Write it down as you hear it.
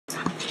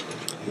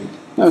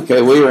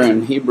Okay, we are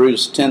in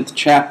Hebrews 10th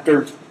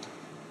chapter,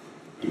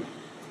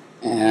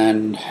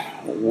 and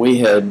we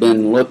have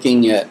been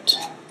looking at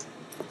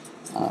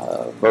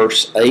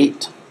verse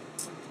 8,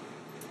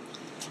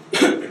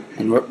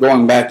 and we're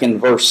going back in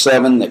verse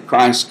 7 that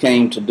Christ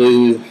came to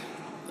do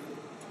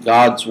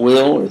God's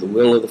will, or the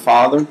will of the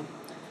Father.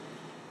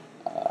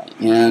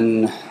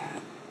 In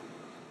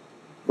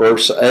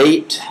verse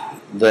 8,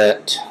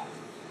 that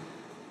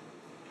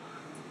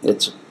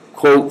it's a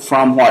quote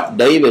from what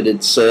David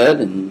had said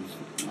in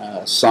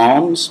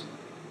Psalms,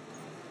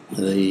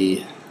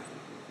 that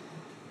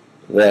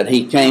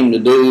he came to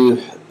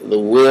do the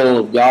will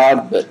of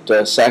God,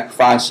 but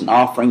sacrifice and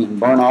offering and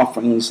burnt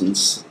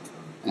offerings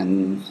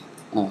and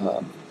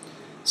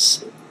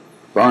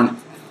burnt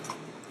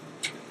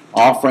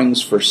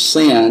offerings for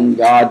sin,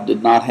 God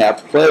did not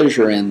have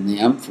pleasure in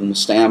them from the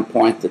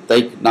standpoint that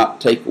they could not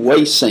take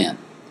away sin,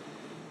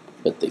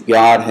 but that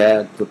God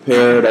had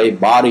prepared a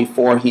body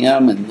for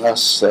him, and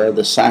thus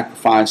the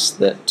sacrifice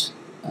that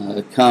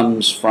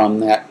comes from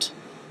that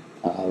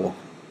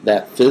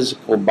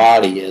physical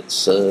body.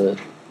 It's a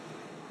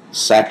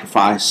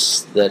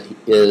sacrifice that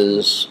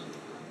is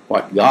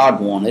what God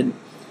wanted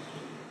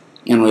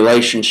in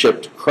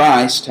relationship to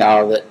Christ,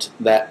 how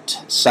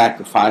that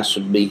sacrifice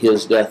would be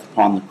his death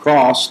upon the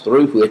cross,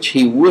 through which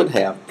he would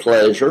have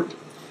pleasure,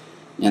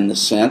 in the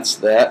sense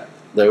that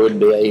there would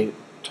be a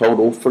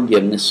total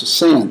forgiveness of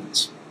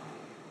sins.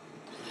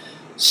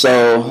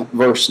 So,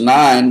 verse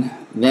 9,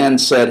 then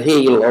said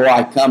he, Lo,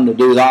 I come to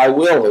do thy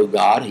will, O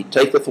God. He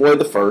taketh away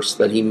the first,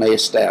 that he may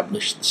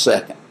establish the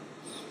second.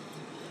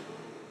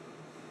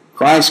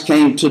 Christ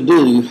came to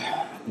do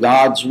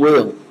God's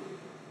will,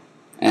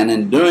 and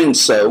in doing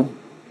so,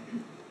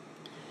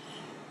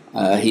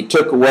 he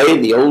took away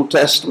the Old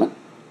Testament,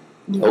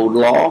 the old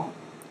law,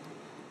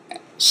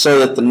 so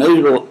that the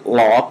new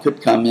law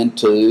could come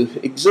into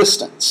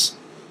existence.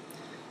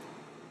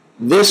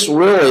 This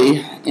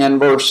really, in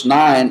verse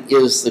 9,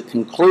 is the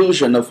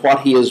conclusion of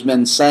what he has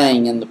been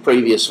saying in the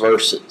previous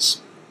verses.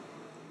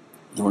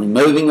 The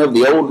removing of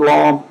the old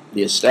law,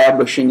 the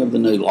establishing of the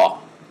new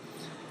law.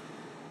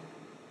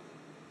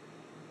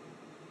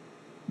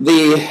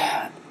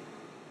 The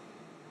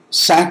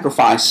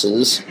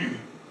sacrifices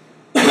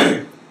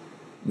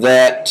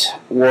that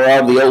were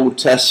of the Old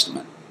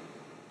Testament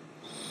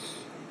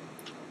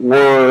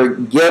were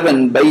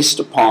given based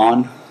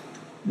upon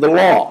the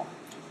law.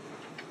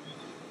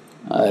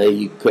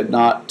 You could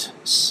not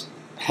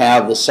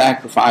have the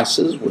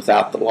sacrifices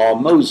without the law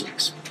of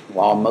Moses. The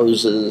law of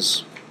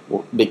Moses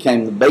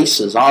became the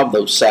basis of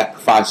those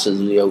sacrifices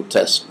of the Old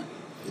Testament.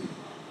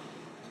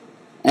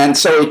 And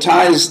so he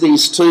ties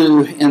these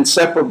two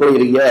inseparably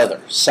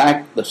together,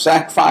 the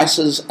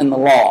sacrifices and the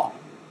law.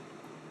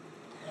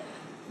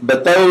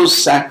 But those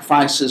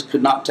sacrifices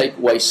could not take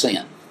away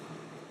sin.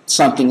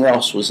 Something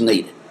else was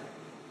needed.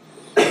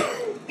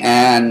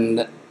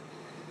 And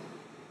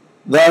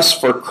thus,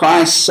 for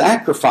Christ's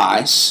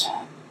sacrifice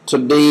to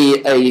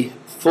be a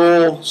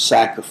full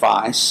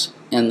sacrifice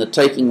in the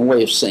taking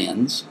away of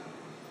sins,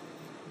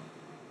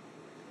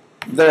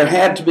 there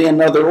had to be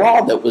another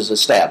law that was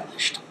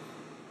established.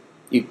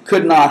 You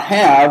could not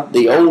have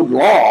the old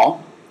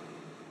law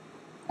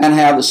and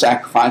have the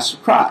sacrifice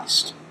of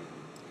Christ,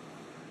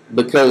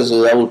 because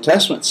the Old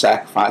Testament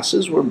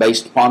sacrifices were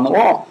based upon the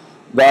law.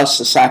 Thus,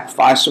 the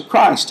sacrifice of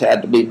Christ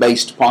had to be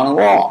based upon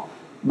the law.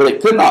 But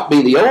it could not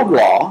be the old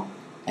law.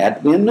 It had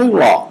to be a new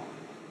law.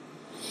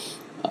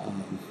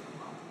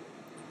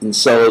 And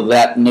so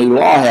that new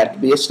law had to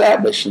be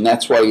established, and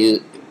that's why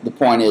the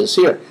point is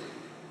here.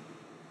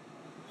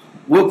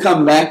 We'll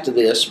come back to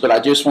this, but I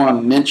just want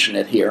to mention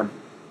it here.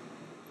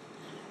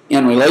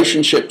 In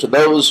relationship to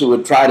those who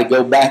would try to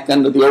go back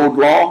under the old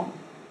law,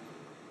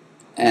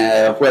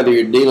 whether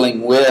you're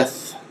dealing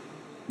with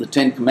the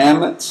Ten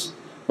Commandments,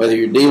 whether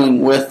you're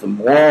dealing with the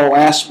moral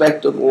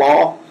aspect of the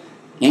law,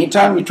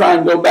 anytime you try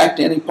and go back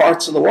to any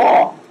parts of the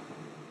law,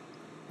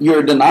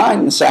 you're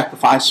denying the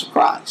sacrifice of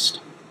Christ.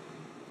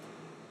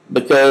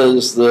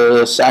 Because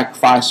the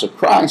sacrifice of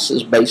Christ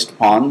is based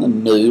upon the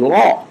new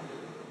law.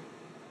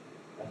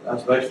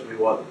 That's basically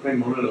what the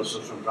premillennial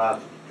system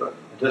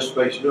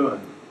anticipates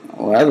doing.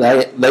 Well,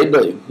 they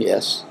do,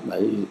 yes.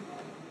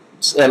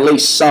 At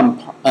least some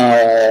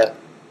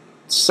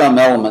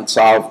elements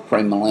of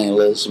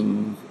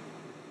premillennialism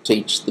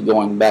teach the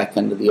going back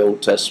into the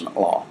Old Testament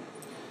law.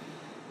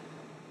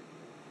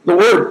 The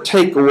word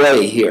take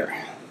away here,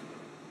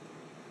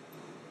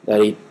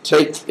 that he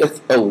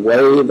taketh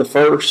away the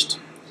first,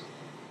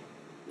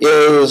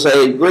 is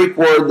a Greek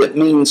word that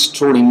means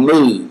to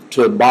remove,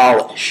 to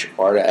abolish,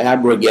 or to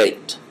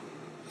abrogate.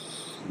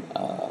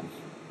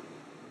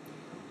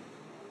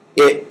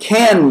 It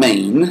can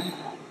mean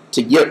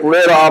to get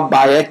rid of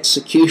by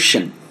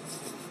execution,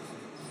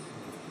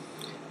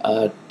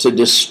 to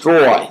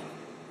destroy.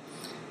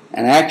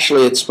 And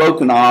actually it's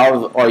spoken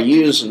of or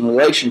used in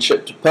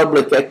relationship to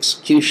public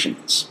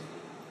executions.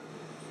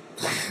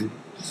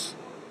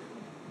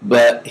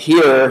 But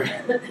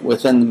here,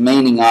 within the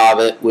meaning of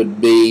it,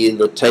 would be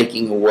the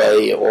taking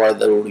away or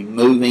the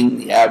removing,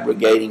 the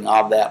abrogating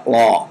of that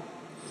law.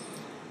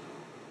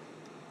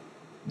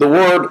 The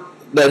word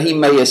that he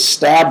may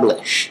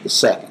establish the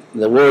second.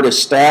 The word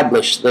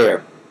establish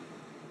there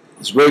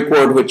is a Greek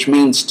word which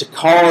means to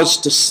cause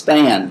to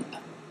stand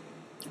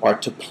or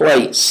to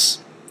place.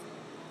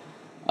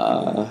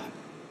 One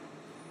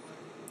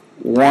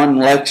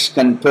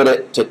lexicon put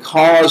it, to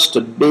cause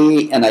to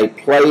be in a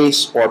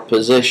place or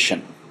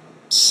position.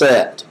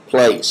 Set,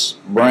 place,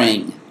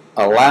 bring,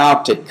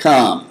 allow to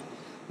come,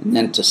 and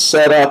then to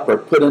set up or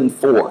put in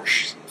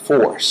force,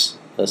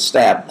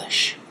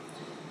 establish.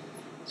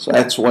 So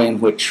that's the way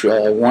in which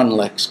one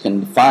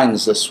lexicon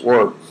defines this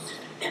word.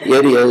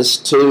 It is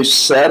to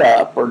set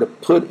up or to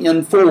put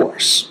in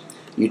force.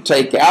 You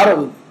take out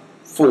of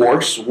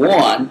force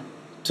one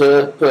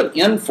to put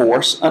in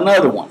force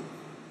another one.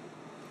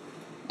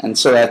 And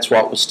so that's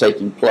what was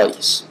taking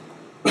place.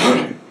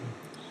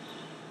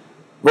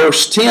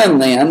 Verse 10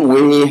 then,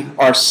 we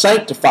are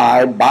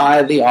sanctified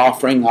by the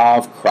offering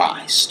of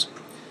Christ.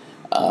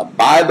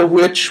 By the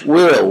which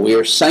will we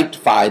are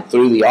sanctified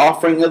through the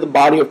offering of the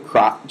body of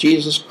Christ,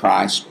 Jesus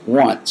Christ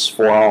once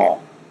for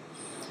all.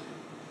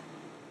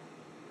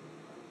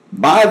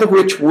 By the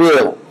which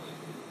will.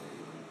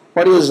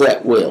 What is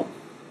that will?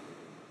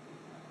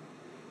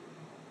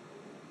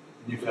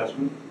 New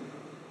Testament.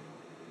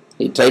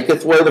 He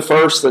taketh away the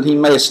first that he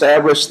may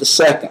establish the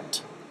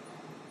second.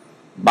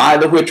 By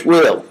the which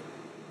will.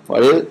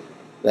 What is it?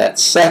 That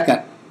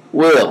second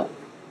will.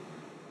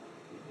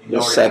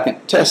 The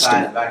second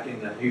testament. Back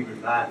into Hebrews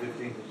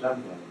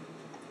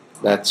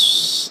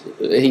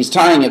 9:15-17. He's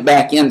tying it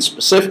back in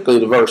specifically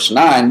to verse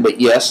 9, but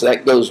yes,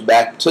 that goes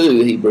back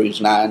to Hebrews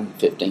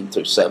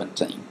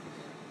 9:15-17.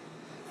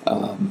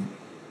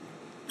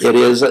 It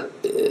is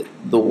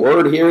the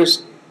word here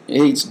is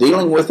he's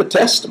dealing with a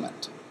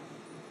testament.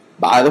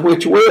 By the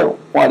which will.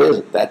 What is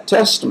it? That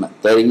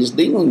testament that he's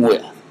dealing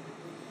with.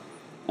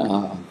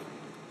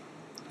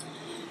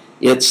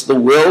 It's the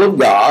will of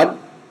God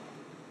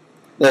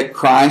that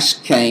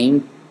Christ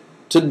came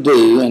to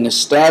do in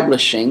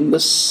establishing the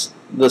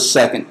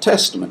Second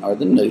Testament or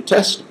the New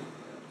Testament.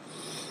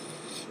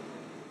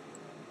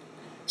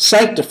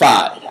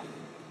 Sanctified.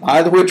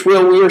 By the which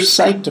will we are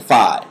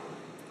sanctified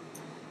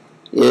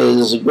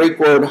is a Greek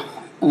word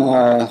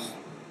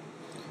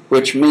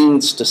which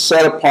means to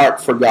set apart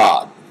for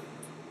God.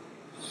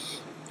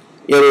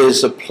 It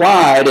is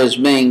applied as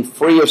being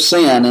free of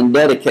sin and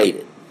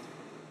dedicated.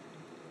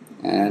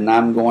 And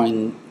I'm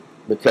going,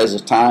 because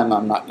of time,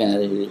 I'm not going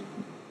to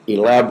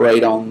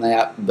elaborate on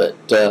that, but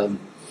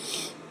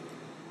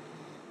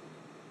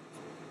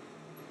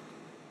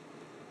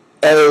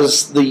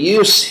as the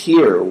use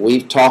here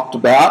we've talked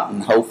about,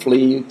 and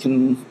hopefully you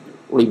can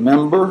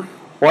remember,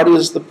 what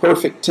is the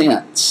perfect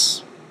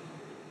tense?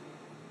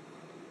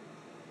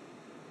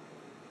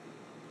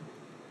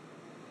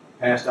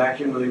 Past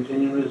action with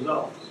continuing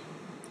results.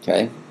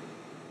 Okay.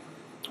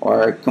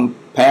 Or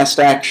past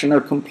action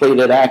or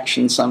completed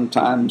action,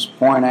 sometimes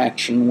point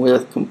action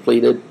with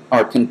completed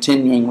or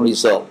continuing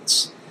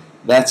results.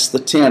 That's the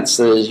tense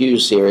that is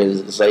used here. It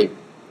is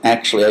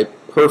actually a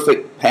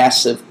perfect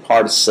passive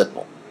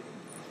participle.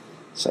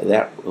 Say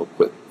that real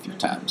quick a few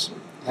times.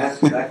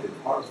 Passive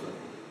active participle.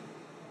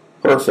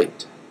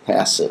 Perfect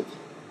passive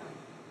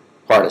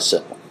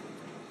participle.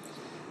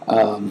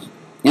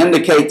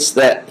 Indicates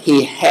that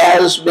he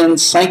has been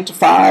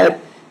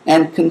sanctified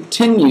and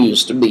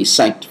continues to be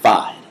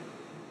sanctified.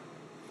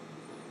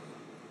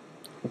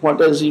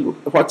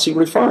 What's he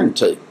referring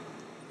to?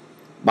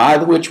 By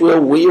the which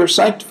will we are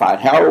sanctified.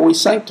 How are we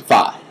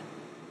sanctified?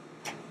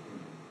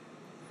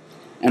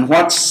 And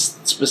what's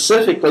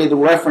specifically the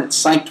reference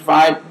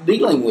sanctified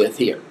dealing with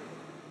here?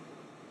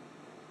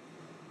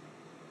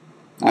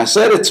 I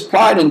said it's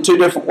applied in two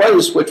different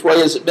ways. Which way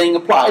is it being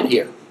applied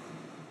here?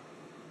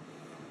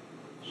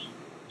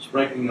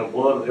 Sprinkling of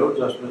blood of the Old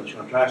Testament is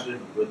contrasted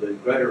with the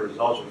greater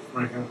results of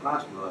sprinkling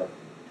Christ's blood.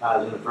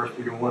 Ties into 1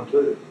 Peter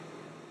 1:2.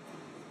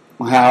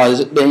 Well, how is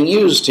it being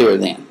used here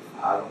then?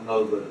 I don't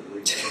know the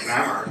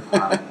grammar.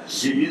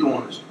 You're the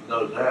one that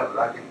knows that, but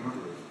I can't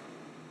remember it.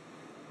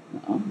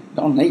 No,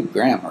 don't need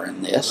grammar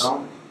in this.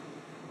 No?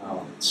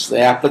 It's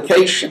the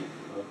application.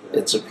 Okay.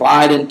 It's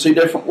applied in two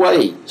different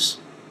ways.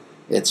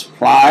 It's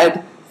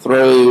applied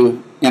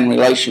through in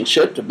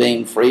relationship to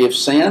being free of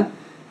sin.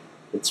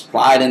 It's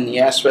applied in the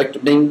aspect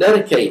of being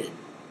dedicated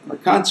or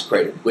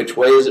consecrated. Which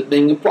way is it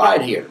being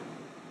applied here?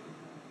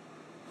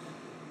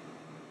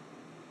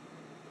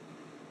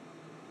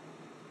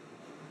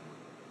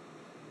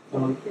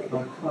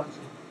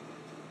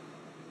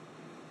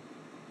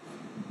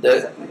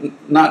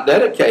 Not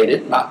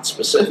dedicated, not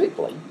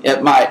specifically.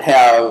 It might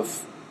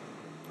have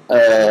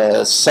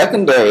a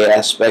secondary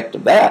aspect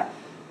of that,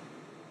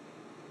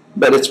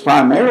 but it's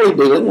primarily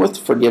dealing with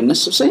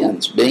forgiveness of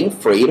sins, being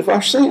freed of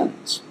our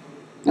sins.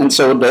 And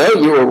so,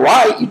 Dale, you were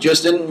right. You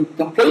just didn't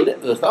complete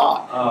it, the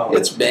thought. Oh.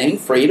 It's being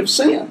freed of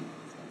sin.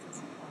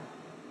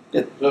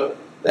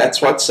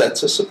 That's what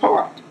sets us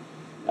apart.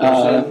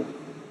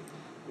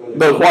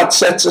 But what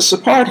sets us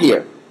apart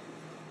here?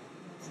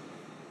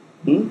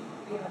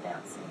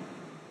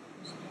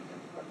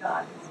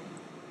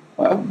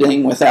 Well,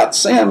 being without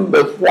sin,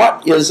 but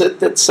what is it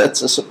that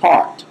sets us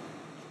apart?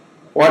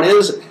 What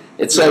is it?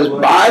 It says,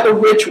 by the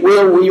which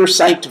will we are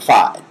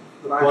sanctified.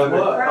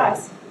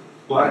 Christ.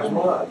 Christ's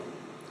blood.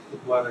 The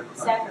blood of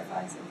Christ.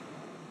 Sacrificing.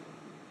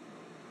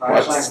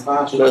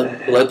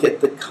 Look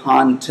at the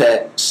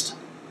context.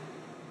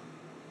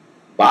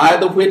 By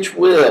the which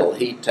will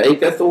he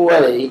taketh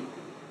away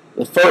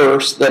the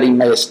first, that he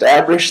may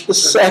establish the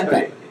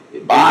second.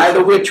 By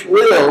the which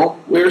will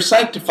we are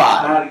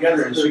sanctified. Tied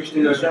together in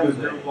 16 and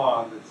 17.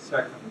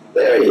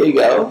 There you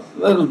go.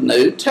 The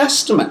New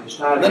Testament. It's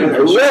tied The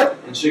together New Will.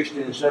 in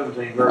 16 and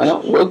 17 verses.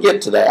 Well, we'll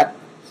get to that.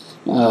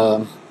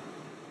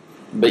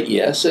 But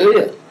yes, it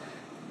is.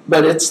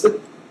 But it's the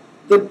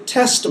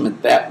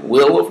testament, that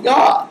will of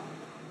God.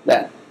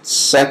 That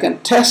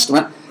second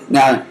testament.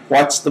 Now,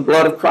 what's the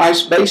blood of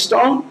Christ based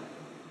on?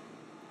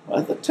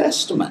 Well, the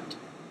testament,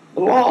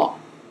 the law.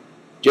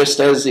 Just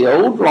as the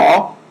old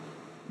law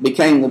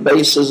became the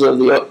basis of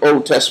the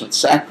Old Testament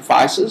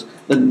sacrifices,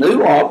 the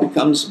new law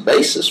becomes the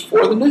basis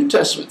for the New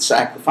Testament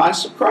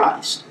sacrifice of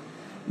Christ.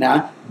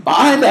 Now,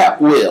 by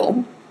that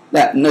will,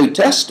 that New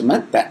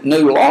Testament, that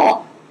new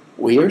law,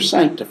 we are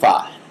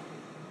sanctified.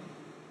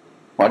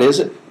 What is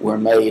it? We're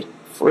made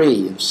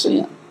free of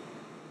sin.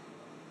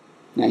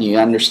 Now, you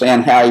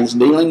understand how he's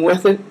dealing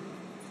with it?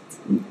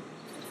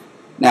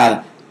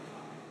 Now,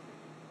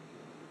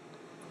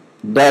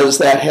 does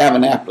that have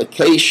an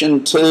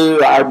application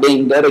to our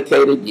being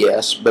dedicated?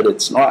 Yes, but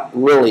it's not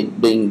really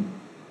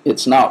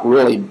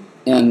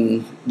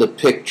in the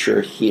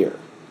picture here.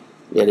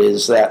 It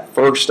is that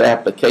first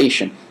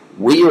application.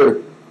 We are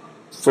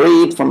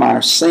freed from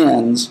our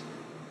sins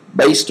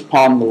based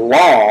upon the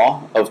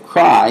law of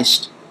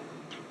Christ,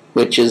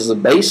 which is the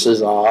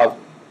basis of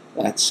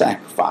that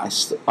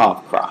sacrifice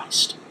of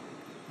Christ.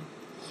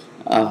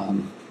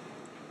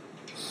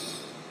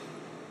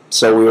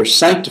 So we are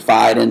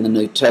sanctified in the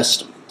New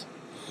Testament.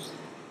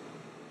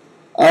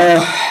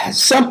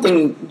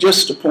 Something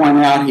just to point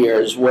out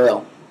here as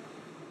well.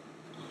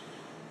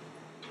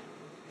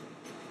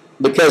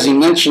 Because he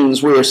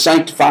mentions we are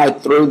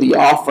sanctified through the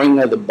offering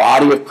of the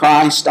body of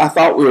Christ, I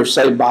thought we were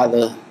saved by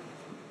the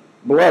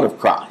blood of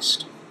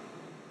Christ.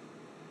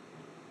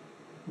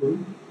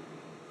 Through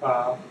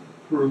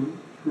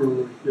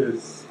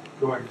his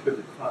going to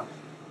the cross.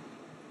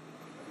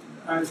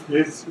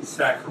 His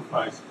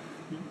sacrifice,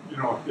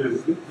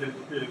 his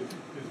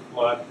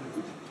blood,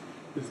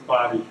 his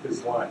body,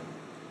 his life.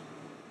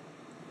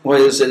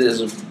 Well, is it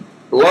his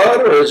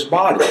blood or his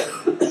body?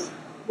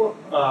 Well,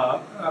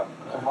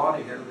 The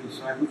body had to be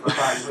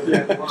sacrificed with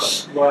yeah,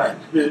 blood.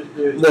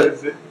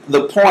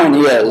 The point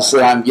is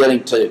that I'm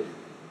getting to,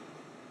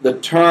 the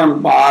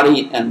term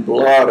body and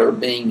blood are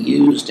being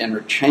used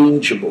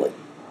interchangeably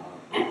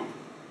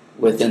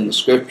within the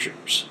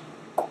Scriptures.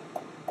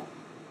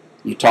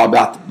 You talk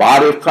about the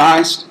body of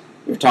Christ,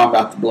 you're talking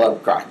about the blood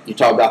of Christ. You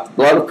talk about the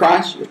blood of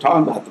Christ, you're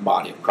talking about the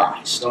body of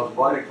Christ. Because the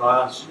body of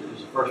Christ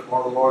is the first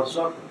part of the Lord's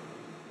Supper.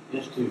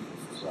 Institution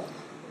of the Supper.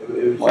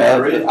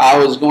 Well, I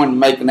was going to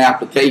make an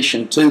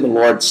application to the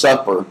Lord's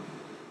Supper,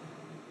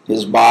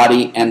 his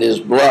body and his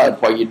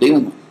blood. What you're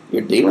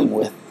dealing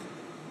with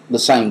the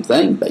same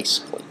thing,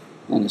 basically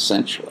and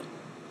essentially.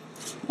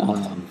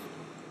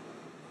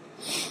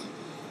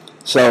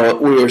 So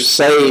we are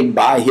saved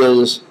by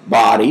his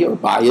body or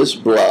by his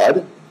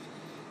blood.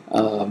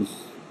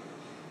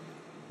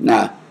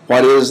 Now,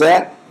 what is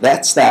that?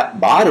 That's that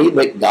body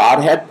that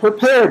God had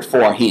prepared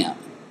for him.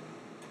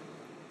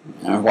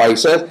 And why he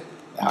says,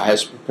 "Thou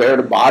hast prepared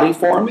a body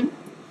for me.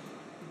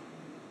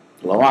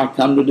 Lo, I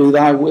come to do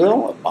thy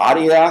will. A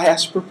body thou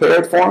hast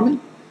prepared for me."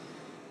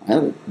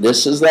 Well,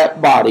 this is that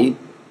body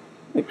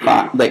that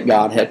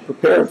God had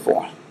prepared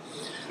for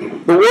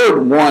him. The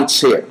word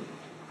once here,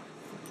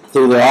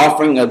 through the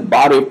offering of the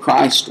body of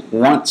Christ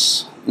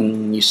once,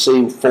 and you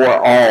see for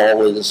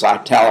all is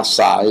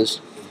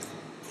italicized.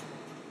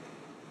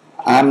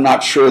 I'm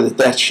not sure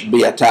that should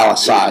be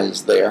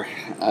italicized there.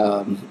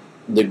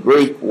 The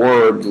Greek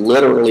word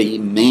literally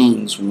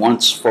means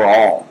once for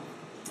all.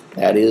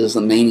 That is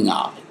the meaning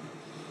of it.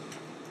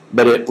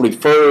 But it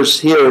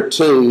refers here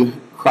to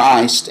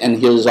Christ and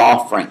his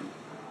offering.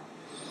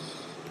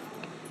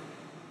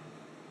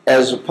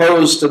 As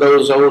opposed to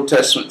those Old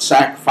Testament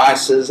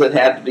sacrifices that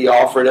had to be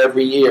offered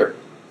every year.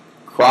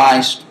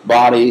 Christ's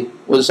body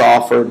was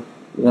offered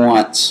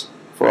once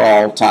for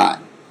all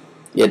time.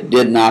 It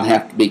did not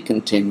have to be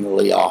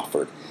continually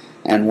offered.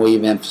 And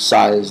we've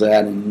emphasized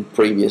that in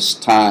previous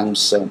times,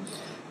 so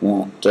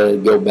won't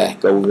go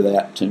back over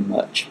that too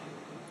much.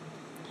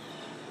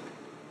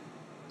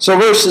 So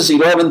verses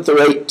 11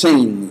 through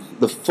 18,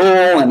 the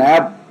full and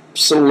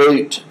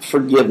absolute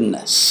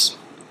forgiveness.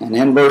 And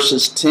in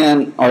verses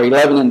 10 or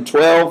 11 and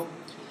 12,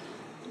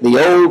 the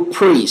old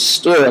priest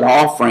stood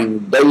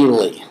offering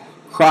daily.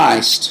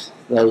 Christ,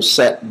 though,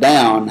 sat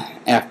down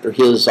after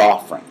his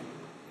offering.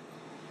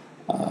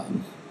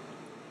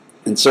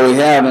 And so we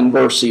have in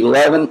verse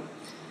 11,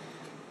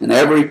 "And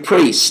every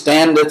priest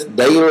standeth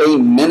daily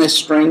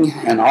ministering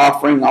and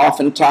offering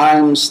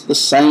oftentimes the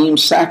same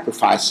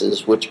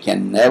sacrifices which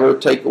can never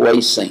take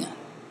away sin."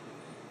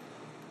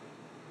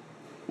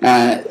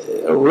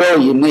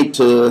 really you need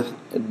to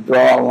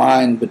draw a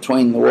line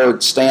between the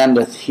word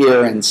standeth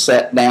here and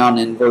set down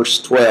in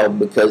verse 12,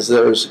 because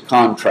there's a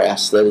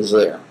contrast that is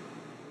there.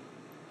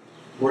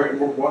 Where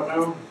what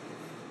now?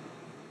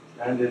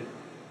 Standeth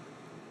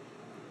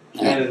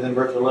in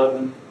verse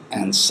 11.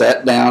 And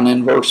set down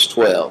in verse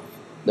 12.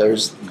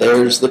 There's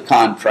the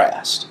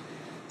contrast.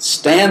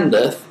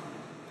 Standeth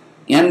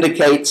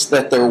indicates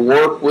that their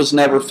work was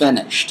never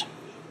finished.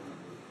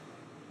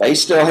 They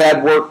still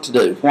had work to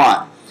do.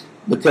 Why?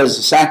 Because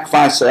the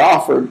sacrifice they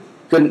offered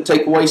couldn't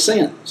take away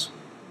sins.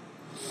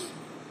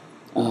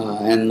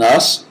 And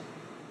thus,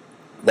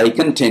 they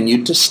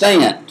continued to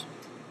stand.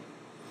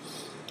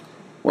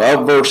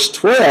 Well, verse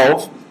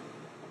 12,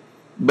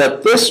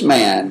 but this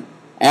man,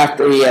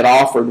 after he had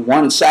offered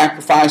one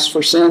sacrifice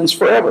for sins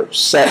forever,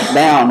 sat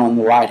down on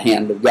the right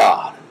hand of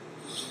God.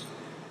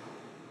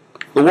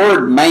 The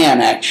word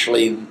man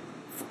actually,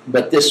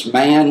 but this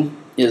man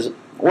is, the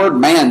word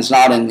man's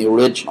not in the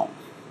original.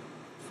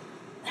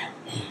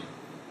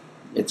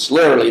 It's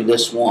literally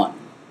this one.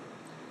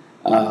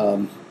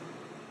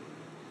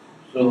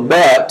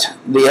 But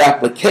the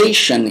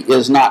application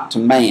is not to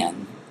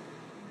man,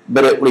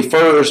 but it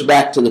refers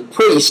back to the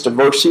priest of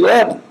verse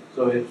 11.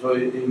 So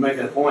he's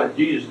making a point.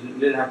 Jesus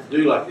didn't have to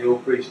do like the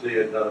old priest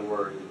did, in other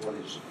words, is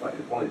what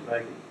he's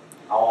making.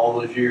 All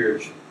those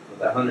years,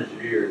 that hundreds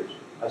of years.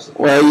 That's the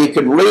point. Well, you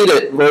could read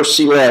it, verse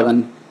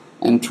 11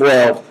 and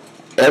 12.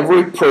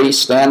 Every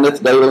priest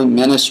standeth daily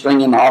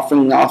ministering and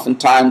offering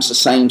oftentimes the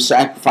same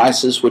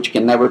sacrifices which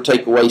can never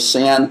take away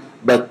sin.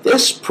 But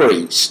this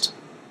priest,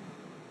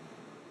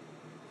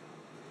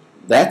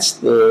 that's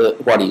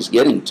what he's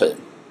getting to.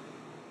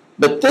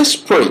 But this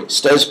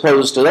priest, as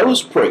opposed to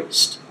those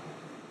priests,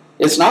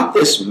 it's not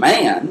this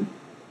man.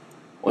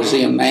 Was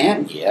he a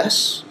man?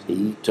 Yes.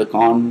 He took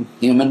on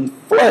human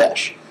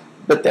flesh.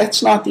 But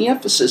that's not the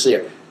emphasis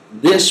here.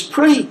 This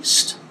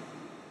priest.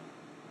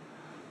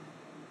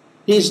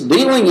 He's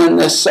dealing in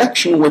this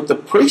section with the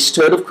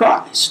priesthood of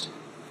Christ.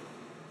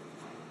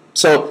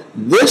 So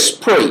this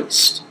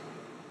priest,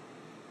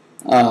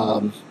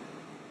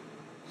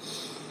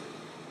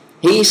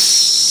 he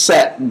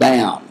sat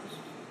down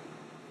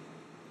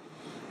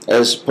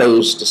as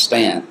opposed to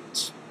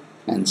stands.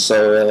 And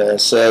so I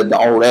said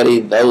already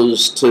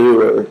those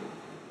two are,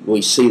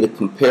 we see the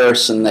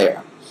comparison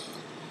there.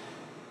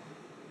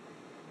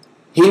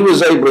 He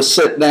was able to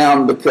sit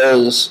down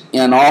because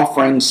in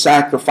offering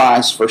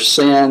sacrifice for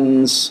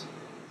sins,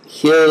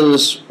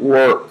 his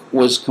work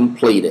was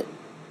completed.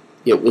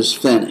 It was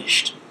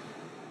finished.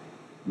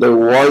 There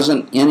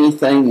wasn't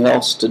anything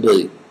else to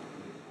do.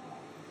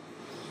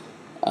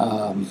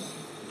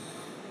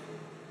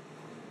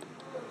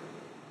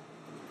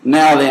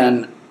 Now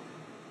then,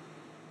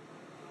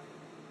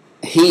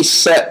 he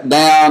sat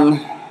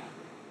down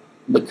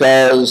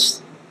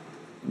because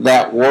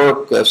that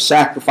work of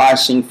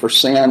sacrificing for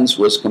sins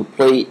was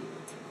complete.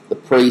 The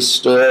priest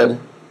stood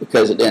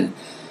because it didn't.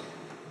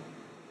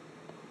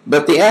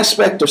 But the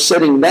aspect of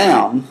sitting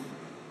down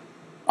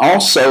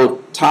also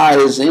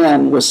ties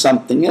in with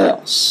something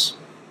else.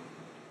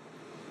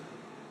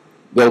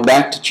 Go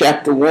back to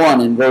chapter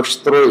 1 and verse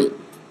 3.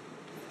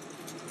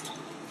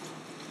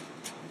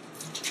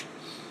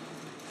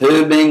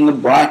 Who being the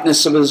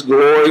brightness of his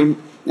glory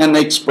and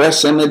the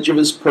express image of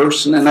his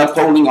person, and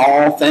upholding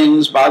all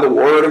things by the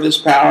word of his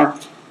power,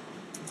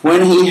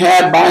 when he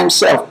had by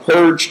himself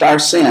purged our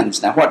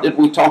sins. Now what did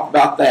we talk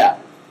about that?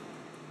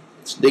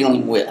 It's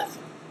dealing with.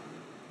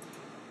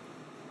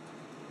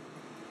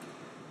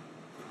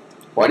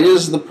 What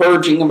is the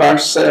purging of our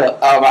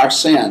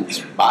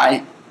sins?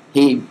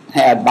 He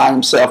had by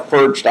himself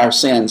purged our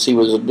sins. He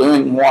was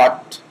doing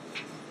what?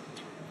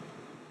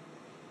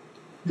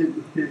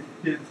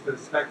 It's the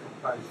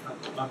sacrifice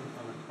on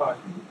the cross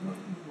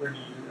when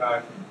he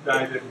died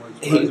and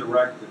was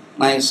resurrected.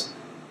 Let's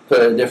put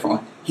it a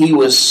different way. He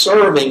was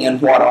serving in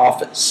what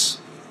office?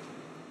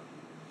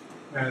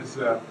 As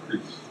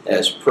priest.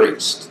 As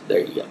priest. There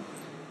you go.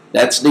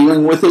 That's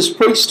dealing with his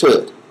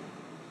priesthood.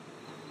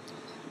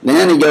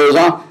 Then he goes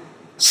on,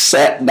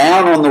 sat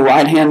down on the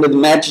right hand of the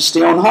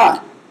majesty on high.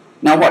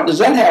 Now what does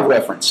that have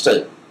reference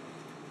to?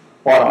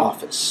 What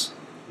office?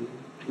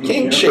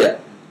 Kingship.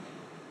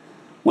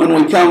 When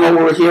we come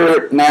over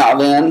here now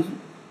then,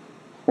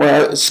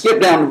 well,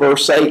 skip down to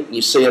verse 8 and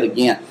you see it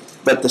again.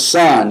 But the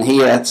Son, he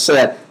hath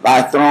said,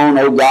 thy throne,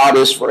 O God,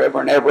 is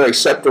forever and ever. A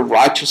scepter of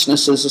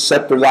righteousness is the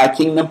scepter of thy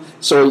kingdom.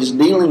 So he's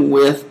dealing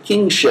with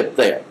kingship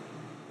there.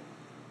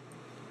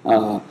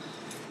 I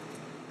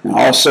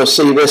also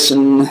see this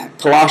in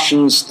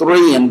Colossians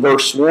 3 and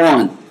verse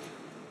 1.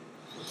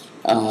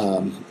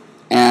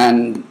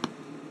 And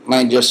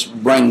let me just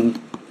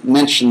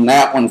mention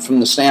that one from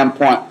the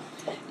standpoint.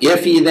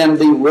 If ye then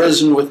be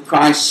risen with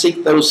Christ,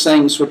 seek those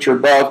things which are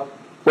above,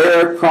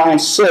 where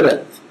Christ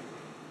sitteth,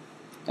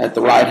 at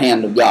the right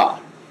hand of God.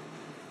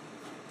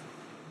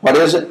 What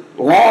is it?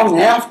 Long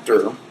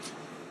after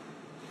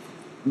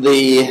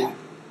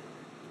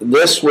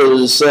this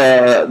was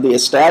the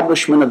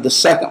establishment of the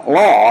second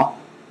law,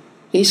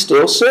 he's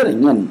still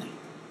sitting, isn't he?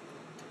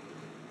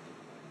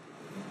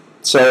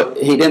 So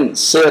he didn't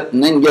sit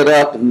and then get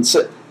up and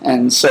sit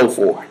and so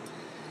forth.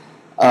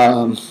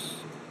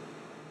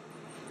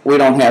 We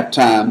don't have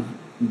time,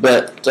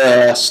 but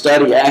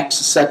study Acts,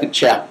 the 2nd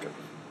chapter,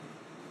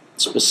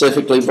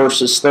 specifically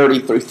verses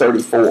 30 through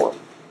 34.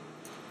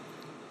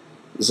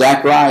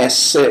 Zechariah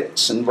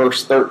 6 and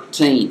verse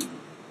 13.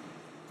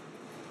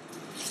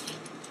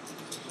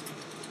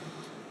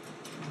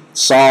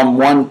 Psalm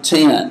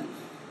 110,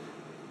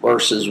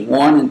 verses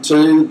 1 and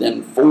 2,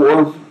 then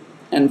 4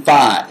 and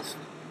 5.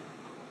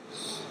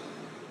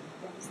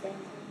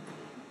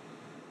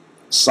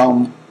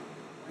 Psalm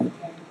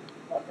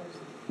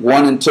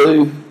 1 and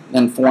 2,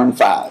 then 4 and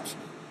 5.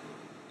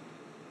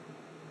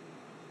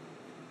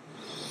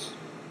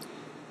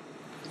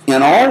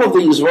 In all of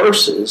these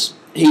verses,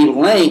 he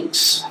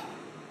links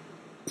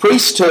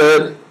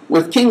priesthood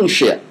with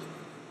kingship.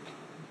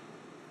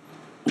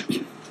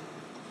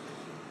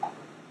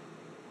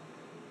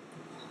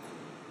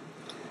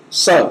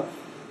 So,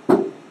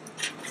 I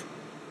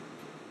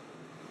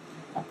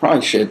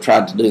probably should have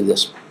tried to do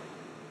this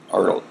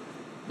early,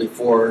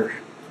 before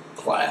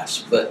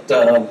class, but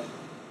because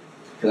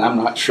I'm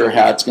not sure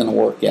how it's going to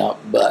work out,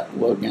 but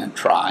we're going to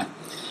try.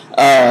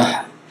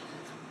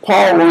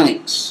 Paul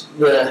links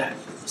the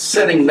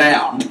sitting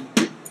down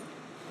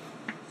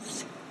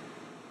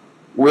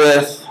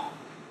with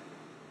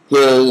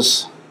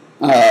his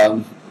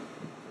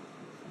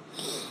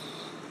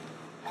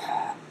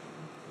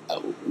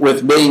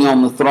with being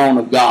on the throne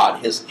of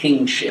God, his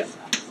kingship,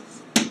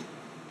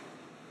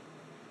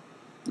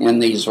 in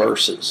these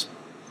verses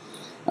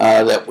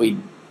that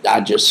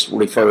I just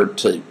referred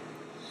to.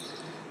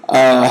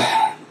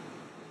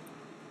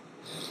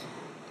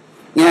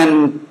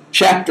 In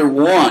chapter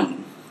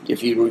 1,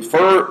 if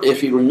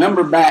you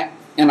remember back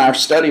in our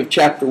study of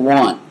chapter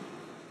 1,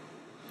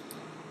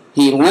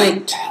 he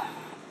linked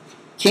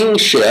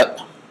kingship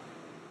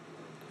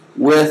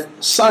with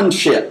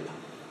sonship.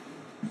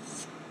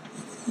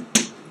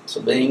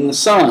 So being the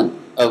Son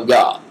of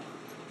God.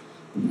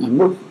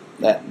 Remember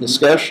that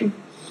discussion?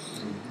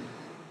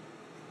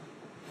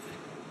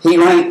 He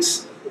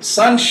links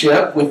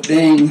sonship with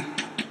being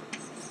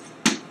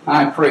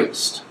high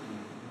priest.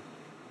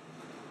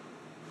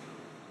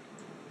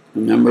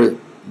 Remember,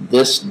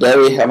 this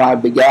day have I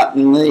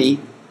begotten thee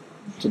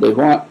to do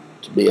what?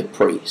 To be a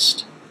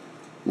priest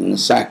in the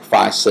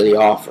sacrifice that he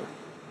offered.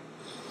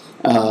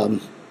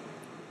 And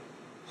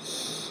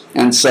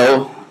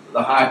so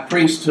the high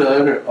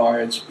priesthood, or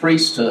its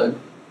priesthood,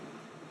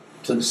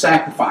 to the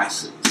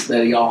sacrifices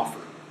that he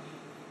offered.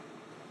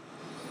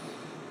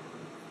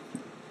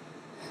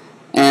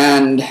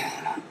 And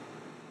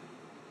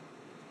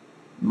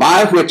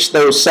by which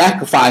those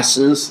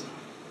sacrifices,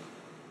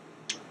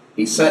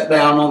 he sat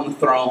down on the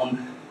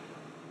throne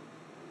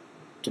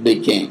to be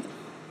king.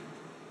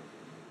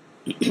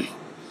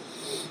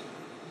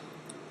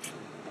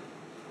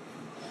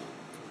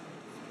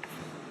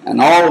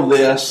 And all of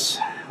this,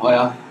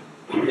 well,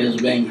 is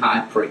being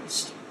high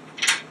priest.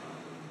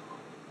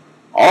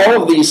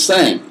 All of these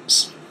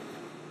things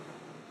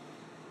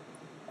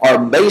are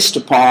based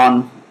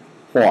upon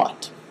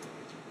what?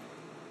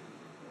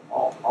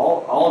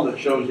 All of it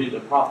shows he's a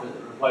prophet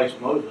that replaced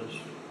Moses.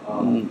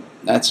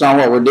 That's not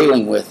what we're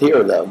dealing with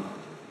here, though.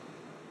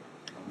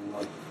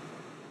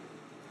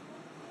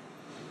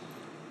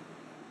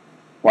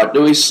 What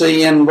do we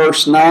see in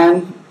verse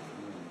 9?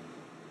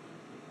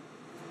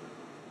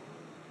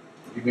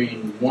 You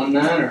mean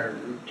 1:9 or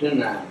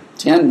 10:9?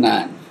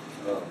 10:9.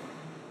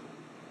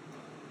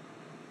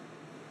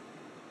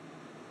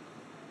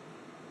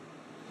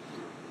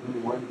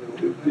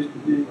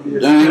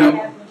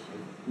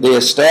 The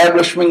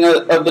establishment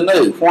of the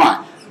new.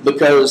 Why?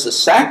 Because the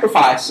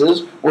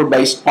sacrifices were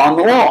based upon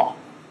the law.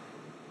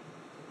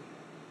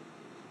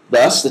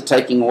 Thus, the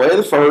taking away of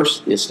the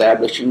first, the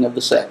establishing of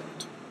the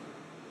second.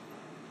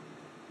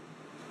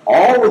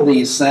 All of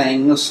these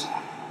things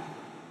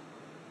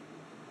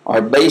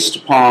are based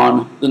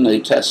upon the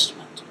New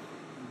Testament.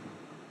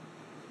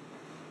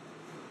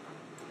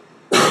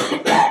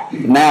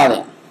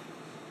 Now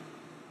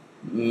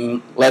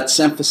then, let's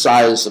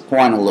emphasize the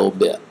point a little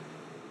bit.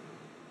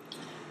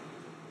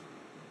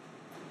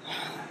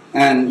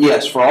 And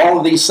yes, for all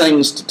of these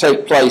things to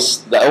take place,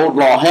 the old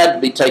law had to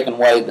be taken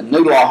away, the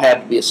new law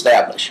had to be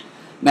established.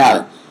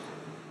 Now,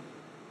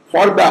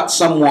 what about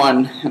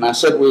someone, and I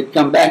said we'd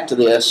come back to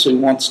this, who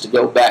wants to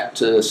go back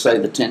to, say,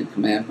 the Ten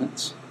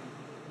Commandments?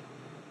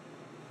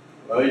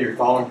 Well, you're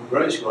falling from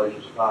grace,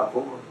 Galatians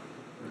 5:4.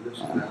 This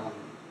is now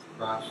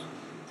Christ's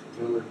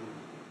ability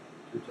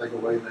to take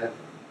away that,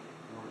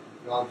 or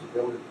God's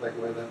ability to take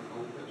away that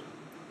Old Testament.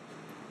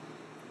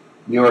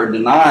 You're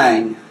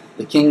denying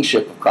the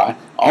kingship of Christ.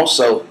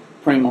 Also,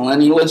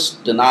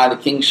 premillennialists deny the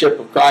kingship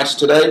of Christ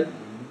today.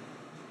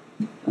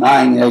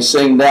 Denying he's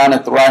sitting down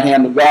at the right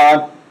hand of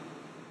God,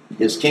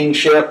 his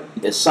kingship,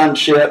 his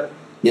sonship,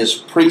 his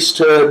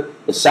priesthood,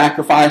 the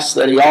sacrifice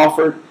that he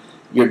offered.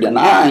 You're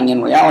denying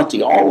in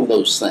reality all of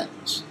those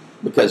things,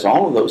 because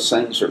all of those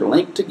things are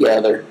linked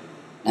together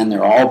and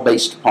they're all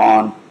based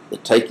upon the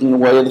taking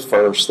away of the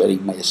first that he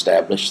may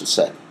establish the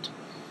second.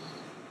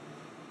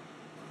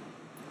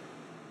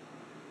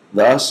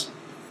 Thus,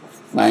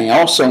 they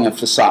also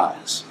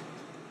emphasize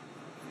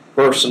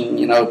person,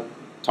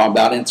 talk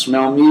about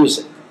instrumental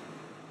music.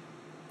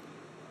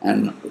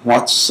 And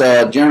what's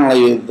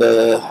generally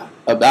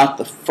about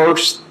the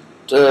first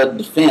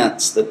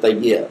defense that they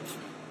give.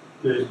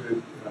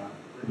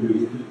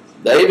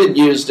 David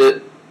used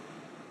it.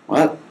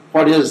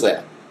 What is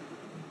that?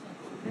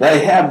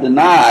 They have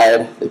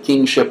denied the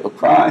kingship of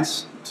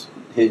Christ.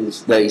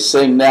 They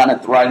sing down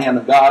at the right hand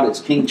of God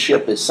his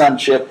kingship, his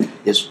sonship,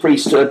 his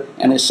priesthood,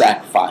 and his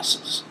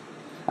sacrifices.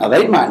 Now,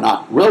 they might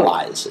not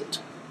realize it.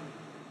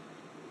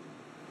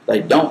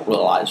 They don't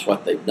realize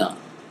what they've done.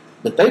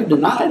 But they've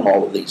denied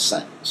all of these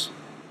things.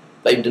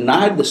 They've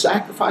denied the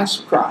sacrifice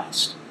of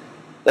Christ.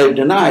 They've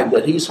denied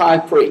that he's high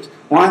priest.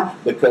 Why?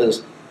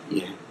 Because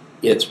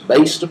it's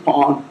based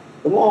upon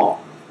the law.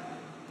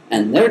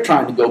 And they're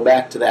trying to go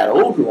back to that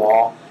old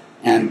law,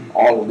 and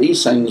all of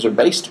these things are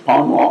based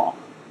upon law.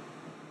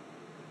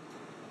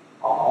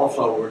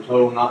 Also, we're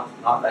told not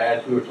to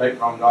add to or take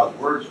from God's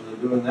word, so they're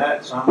doing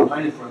that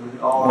simultaneously.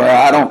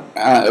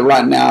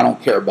 Right now I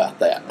don't care about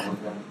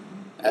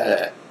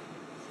that.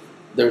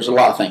 There's a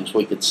lot of things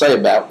we could say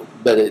about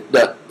it,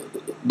 but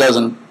it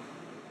doesn't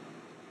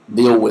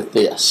deal with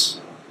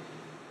this.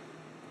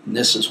 And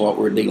this is what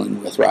we're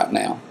dealing with right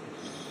now.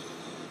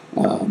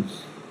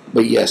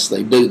 But yes,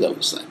 they do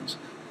those things.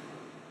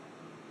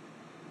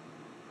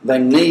 They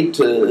need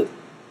to,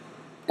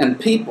 and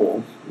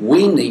people,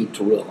 we need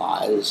to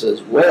realize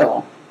as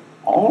well,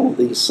 all of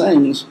these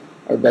things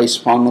are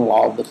based upon the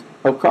law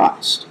of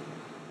Christ.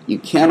 You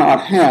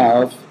cannot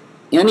have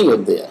any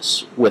of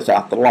this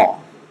without the law.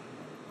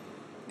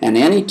 And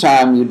any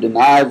time you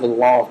deny the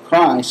law of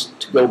Christ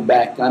to go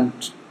back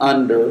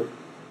under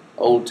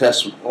Old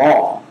Testament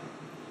law,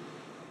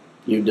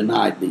 you've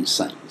denied these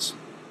things.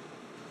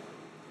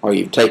 Or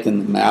you've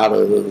taken them out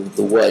of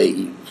the way,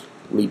 you've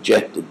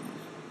rejected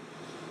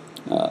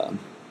them.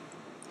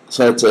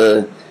 So it's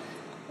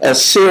a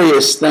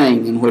serious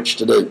thing in which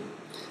to do.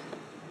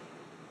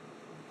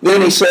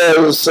 Then he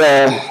says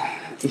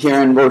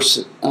here in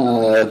verse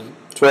 12,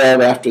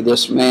 after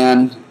this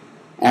man,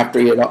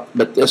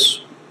 but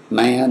this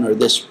man or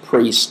this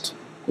priest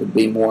would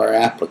be more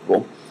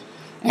applicable,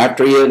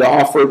 after he had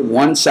offered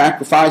one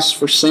sacrifice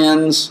for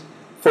sins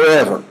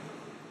forever,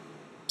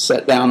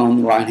 sat down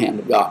on the right hand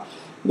of God.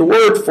 The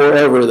word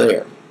forever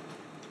there,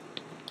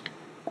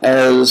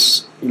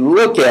 as you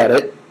look at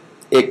it,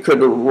 it could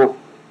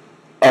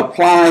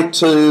apply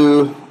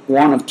to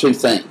one of two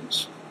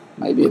things.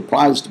 Maybe it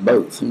applies to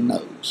both, who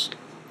knows.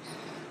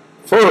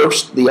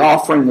 First, the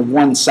offering of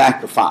one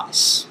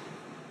sacrifice.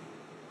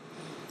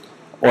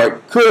 Or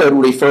it could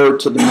refer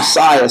to the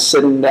Messiah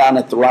sitting down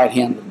at the right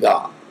hand of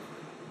God.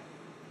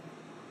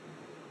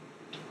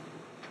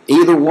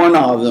 Either one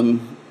of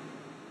them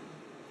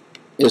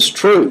is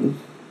true.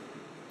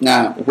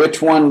 Now,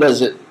 which one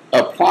does it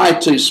apply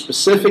to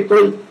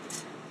specifically?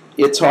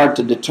 It's hard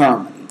to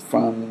determine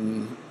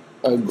from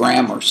a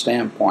grammar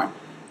standpoint.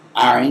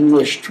 Our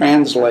English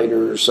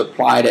translators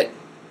applied it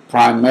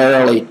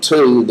primarily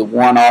to the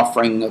one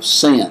offering of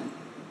sin.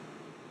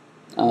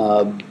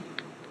 But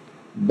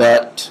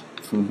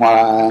from what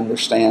I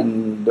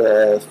understand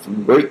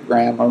from Greek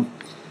grammar,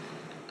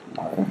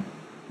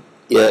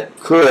 it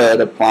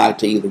could apply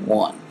to either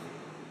one.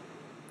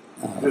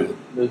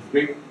 Does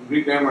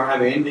Greek grammar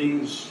have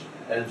endings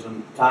as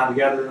tied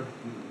together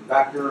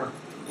factor?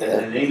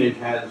 And English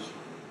has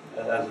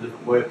a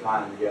different way of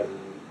tying together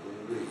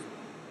than Greek.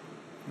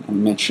 I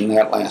mentioned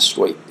that last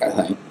week, I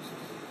think.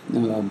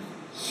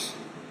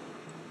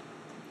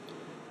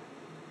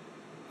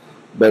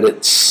 But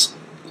it's,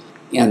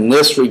 in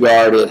this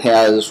regard, it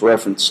has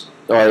reference,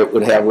 or it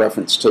would have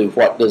reference to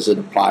what does it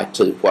apply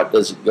to, what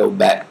does it go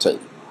back to.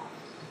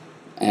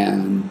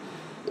 And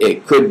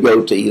it could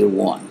go to either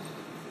one.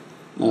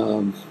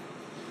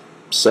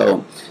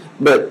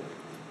 But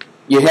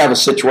you have a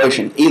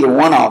situation, either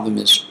one of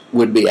them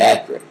would be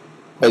accurate.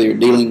 Whether you're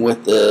dealing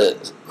with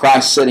the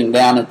Christ sitting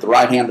down at the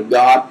right hand of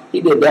God,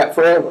 he did that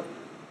forever.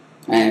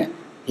 And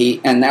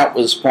that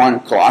was the point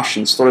of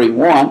Colossians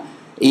 3:1.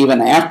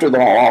 Even after the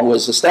law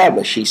was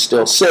established, he's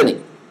still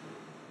sitting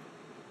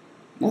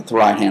at the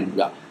right hand of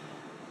God.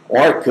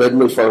 Or it could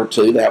refer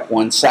to that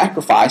one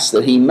sacrifice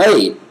that he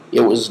made.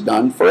 It was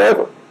done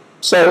forever.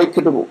 So it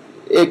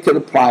could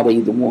apply to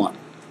either one.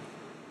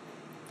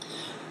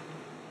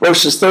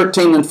 Verses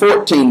 13 and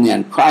 14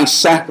 then, Christ's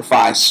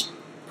sacrifice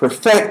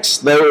perfects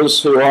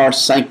those who are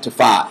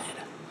sanctified.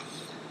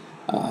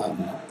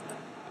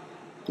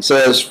 He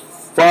says,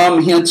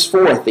 from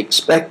henceforth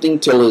expecting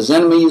till his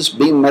enemies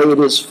be made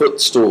his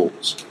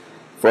footstools.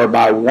 For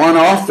by one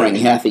offering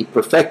hath he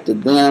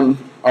perfected them,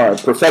 or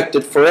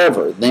perfected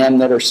forever them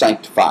that are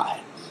sanctified.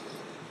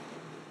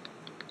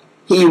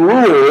 He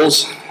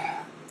rules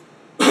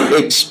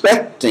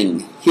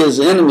expecting his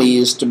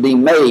enemies to be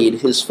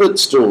made his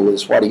footstool,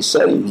 is what he's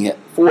setting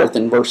forth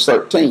in verse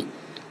 13.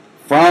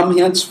 From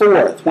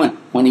henceforth,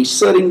 when he's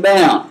sitting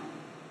down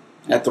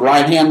at the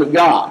right hand of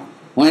God,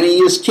 when he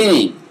is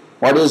king,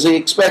 what is he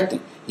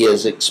expecting? He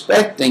is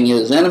expecting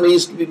his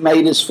enemies to be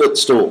made his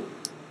footstool.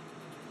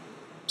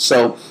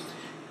 So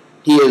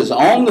he is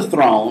on the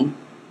throne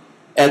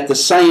at the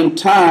same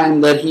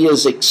time that he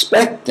is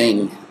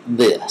expecting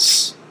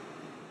this.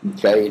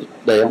 Okay,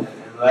 Dale?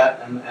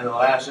 And the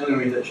last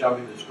enemy that shall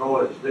be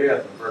destroyed is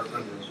death in 1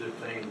 Corinthians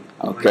 15,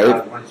 Okay.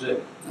 25,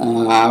 26.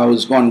 I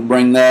was going to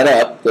bring that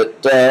up,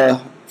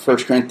 that 1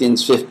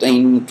 Corinthians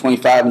 15,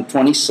 25, and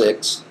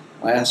 26,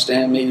 last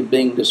enemy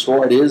being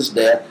destroyed is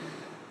death.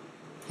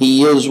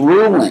 He is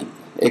ruling,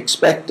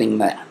 expecting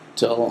that,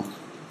 till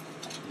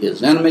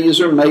his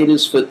enemies are made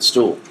his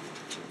footstool.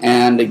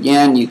 And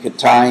again, you could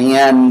tie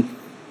in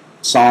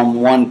Psalm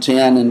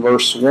 110 in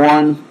verse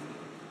 1,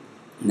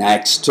 and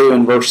Acts 2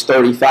 in verse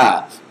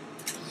 35.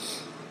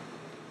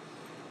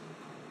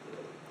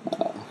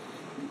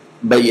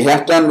 But you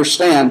have to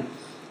understand,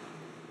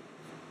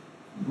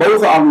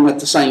 both of them at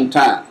the same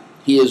time.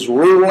 He is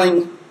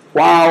ruling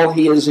while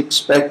he is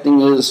expecting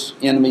his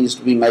enemies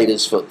to be made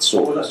his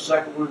footstool. What was that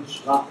second one?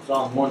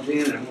 Psalm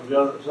 110, and what was the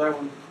other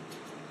second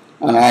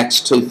one? Acts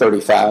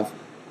 2:35.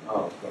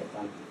 Oh, okay,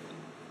 thank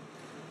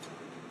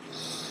you.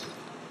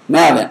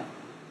 Now then,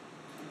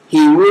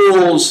 he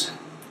rules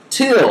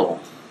till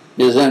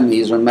his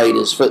enemies are made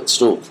his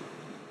footstool.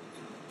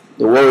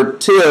 The word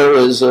till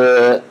is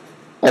a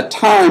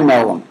time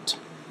element.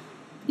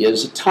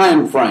 Gives a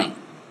time frame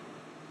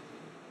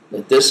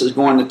that this is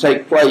going to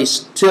take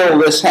place till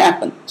this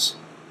happens.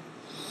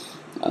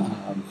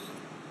 And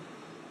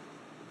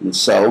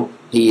so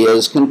he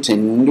is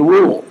continuing to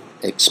rule,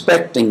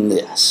 expecting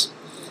this.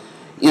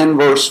 In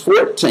verse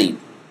 14,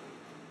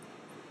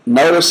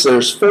 notice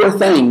there's 4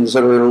 things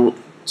that are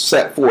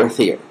set forth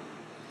here.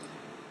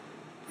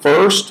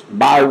 First,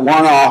 by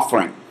one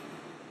offering.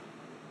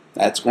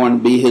 That's going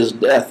to be his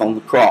death on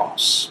the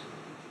cross.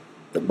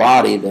 The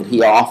body that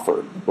he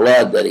offered, the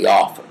blood that he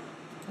offered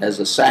as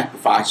a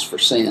sacrifice for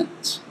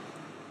sins.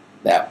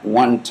 That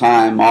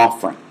one-time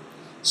offering.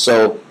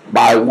 So,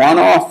 by one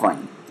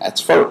offering,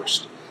 that's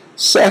first.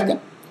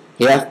 Second,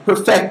 he hath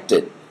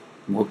perfected.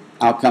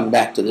 I'll come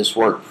back to this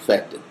word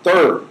perfected.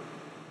 Third,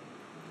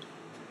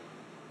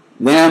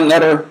 them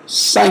that are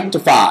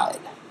sanctified.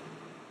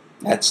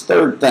 That's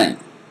third thing.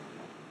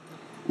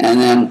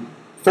 And then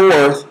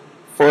fourth,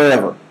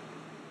 forever.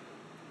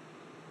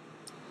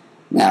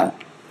 Now,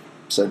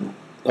 so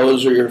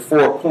those are your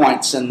 4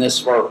 points in this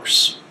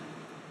verse.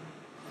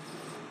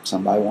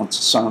 Somebody wants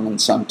a sermon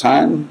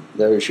sometime,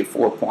 there's your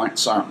 4-point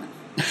sermon.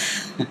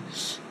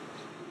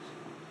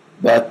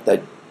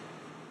 But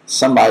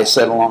somebody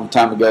said a long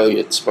time ago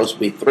it's supposed to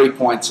be 3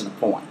 points and a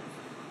point.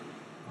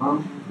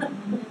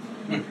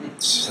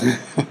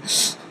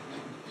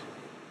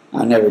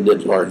 I never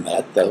did learn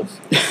that, though.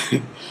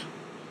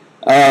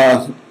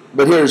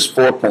 But here's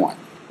 4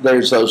 points.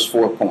 There's those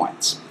 4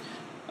 points.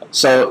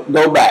 So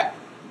go back.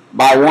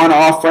 By one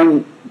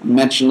offering,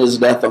 mentioned his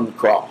death on the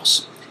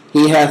cross.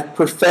 He hath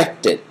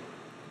perfected.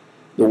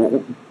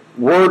 The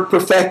word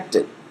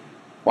perfected,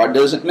 what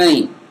does it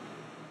mean?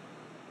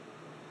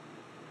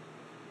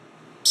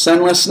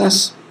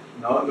 Sinlessness?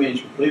 No, it means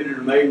completed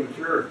or made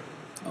mature.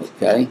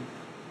 Okay.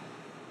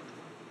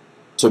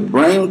 To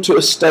bring to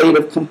a state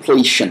of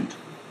completion.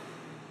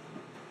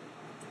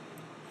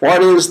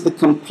 What is the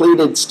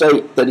completed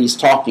state that he's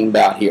talking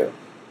about here?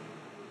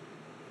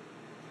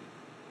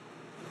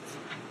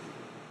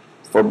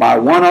 For by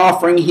one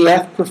offering he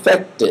hath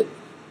perfected.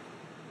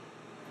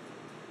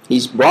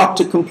 He's brought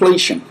to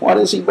completion. What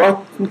has he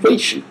brought to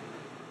completion?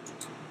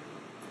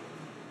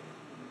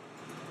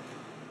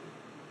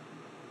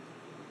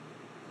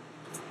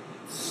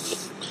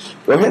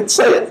 Go ahead and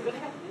say it.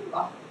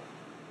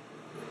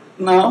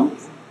 No.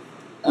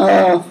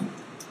 The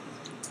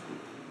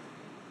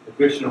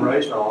Christian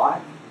race or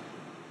life?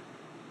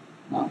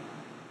 No.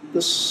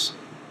 The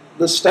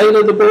state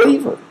of the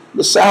believer.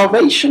 The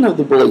salvation of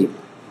the believer.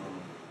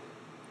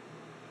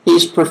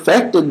 He's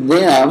perfected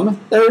them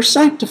that are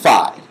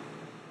sanctified.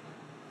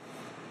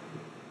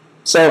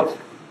 So,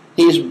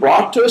 he's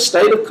brought to a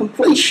state of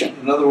completion.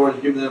 In other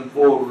words, give them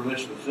full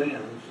remission of sins.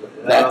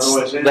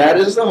 That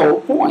is the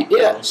whole point,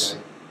 yes.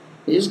 Okay.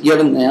 He's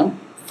given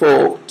them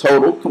full,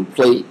 total,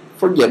 complete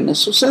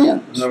forgiveness of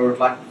sins. In other words,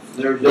 like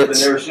they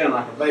never sinned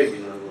like a baby,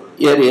 in other words.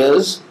 It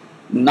is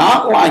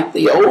not like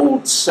the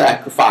old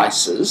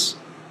sacrifices,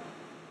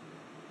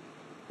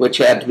 which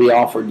had to be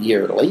offered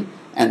yearly,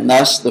 and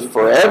thus the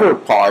forever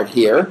part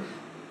here,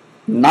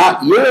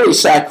 not yearly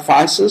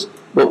sacrifices,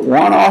 but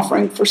one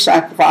offering for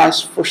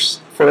sacrifice for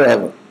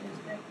forever.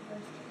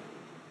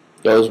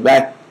 Goes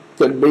back,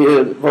 could be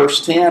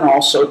verse 10,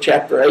 also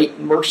chapter 8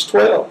 and verse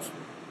 12.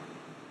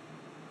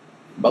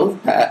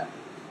 Both that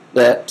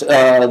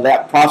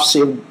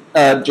prophecy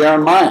of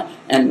Jeremiah.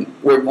 And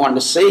we're going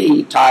to see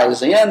he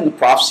ties in the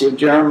prophecy of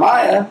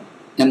Jeremiah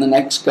in the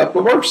next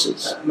couple of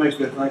verses. That makes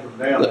me think of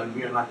them and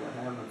being like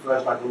having a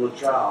flesh like a little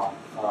child.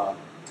 Well,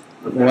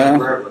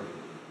 Forever.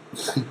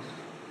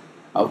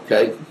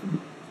 Okay.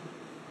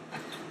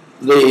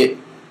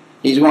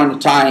 He's going to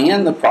tie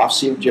in the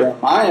prophecy of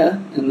Jeremiah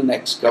in the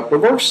next couple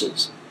of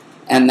verses.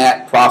 And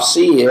that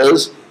prophecy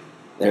is,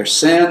 their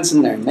sins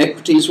and their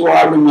iniquities will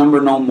I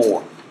remember no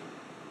more.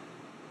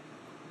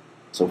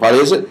 So what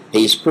is it?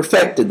 He's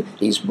perfected.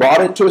 He's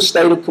brought it to a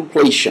state of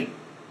completion.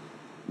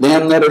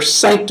 Them that are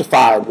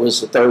sanctified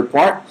was the third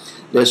part.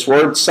 This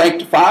word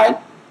sanctified,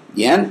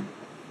 again,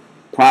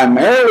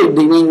 primarily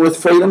dealing with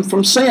freedom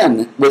from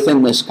sin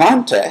within this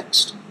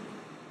context.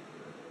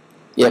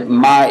 It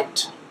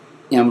might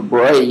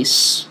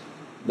embrace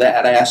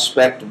that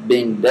aspect of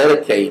being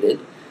dedicated,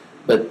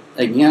 but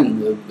again,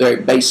 the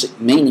very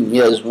basic meaning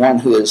is one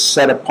who is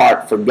set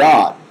apart for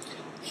God.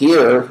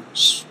 Here,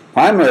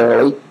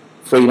 primarily,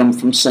 freedom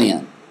from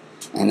sin.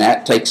 And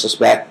that takes us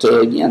back to,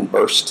 again,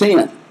 verse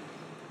 10.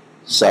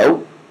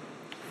 So,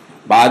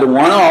 by the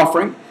one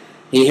offering,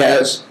 he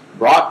has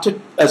brought to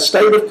a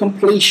state of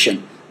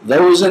completion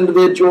those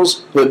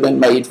individuals who have been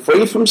made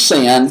free from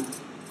sin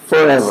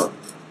forever,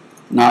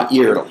 not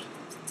yearly.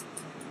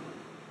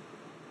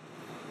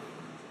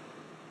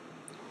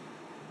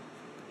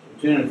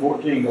 So 10 and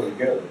 14 go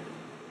together,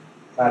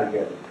 tie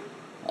together.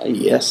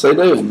 Yes, they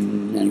do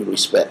in many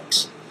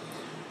respects.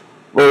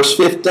 Verse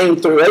 15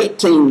 through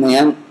 18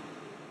 then,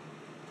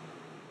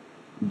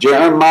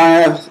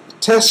 Jeremiah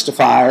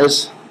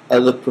testifies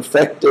of the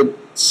perfected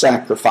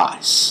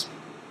sacrifice.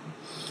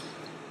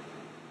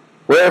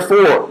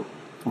 Wherefore,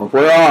 or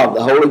whereof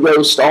the Holy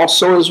Ghost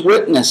also is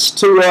witness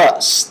to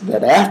us,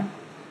 that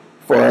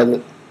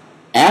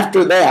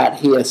after that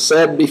he has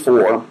said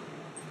before,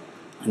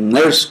 and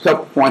there's a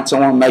couple points I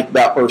want to make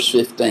about verse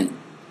 15.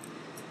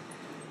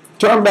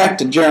 Turn back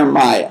to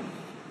Jeremiah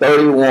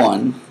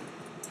 31,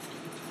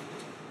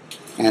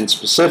 and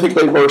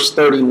specifically verse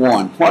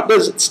 31. What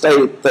does it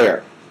state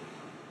there?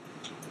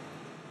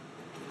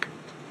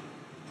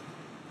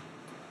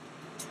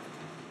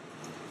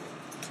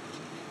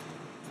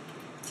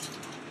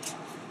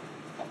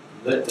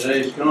 The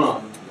days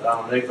come that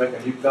I will make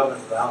a new covenant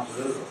with the house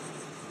of Israel.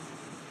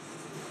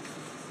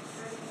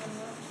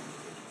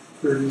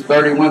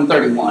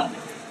 31:31.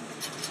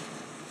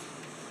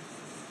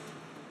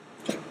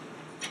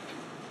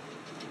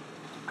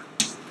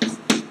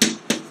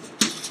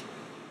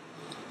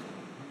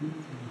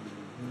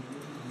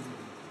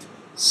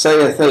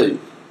 Saith who?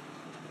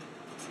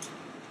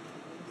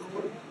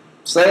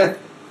 Saith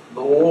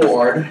the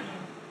Lord.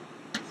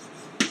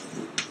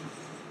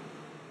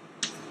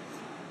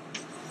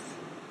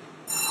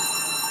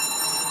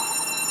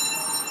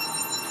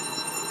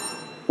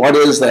 What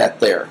is that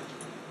there?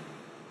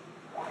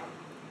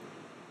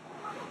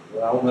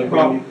 Well, I will make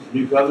a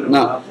new covenant with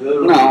the house of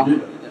Israel.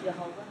 No.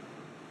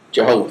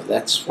 Jehovah,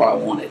 that's what I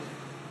wanted.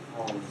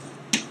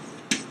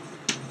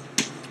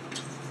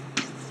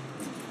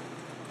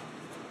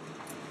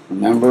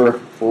 Remember,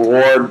 the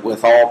Lord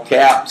with all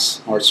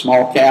caps or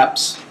small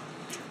caps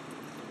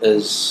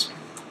is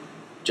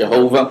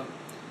Jehovah.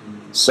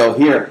 So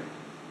here,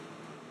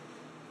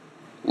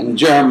 in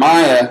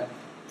Jeremiah,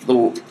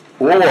 the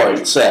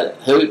Lord said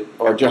it,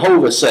 or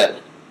Jehovah said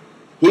it.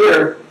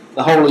 Here,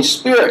 the Holy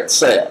Spirit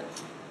said.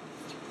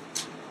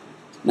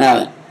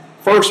 Now,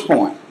 first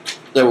point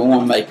that we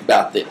want to make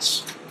about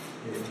this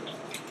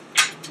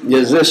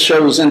is this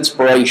shows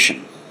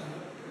inspiration,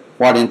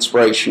 what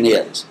inspiration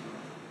is.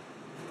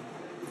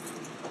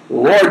 The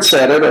Lord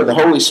said it, or the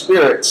Holy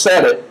Spirit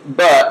said it,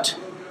 but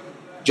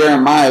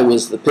Jeremiah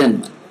was the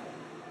penman.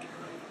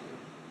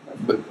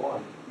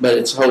 But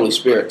it's the Holy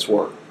Spirit's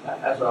work.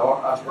 That's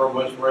a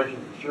verbal inspiration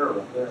for sure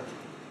right there.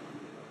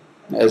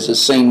 As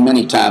is seen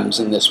many times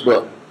in this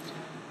book.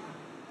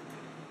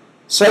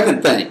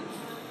 Second thing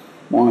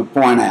I want to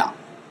point out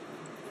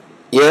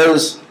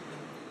is,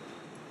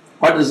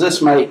 what does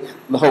this make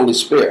the Holy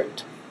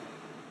Spirit?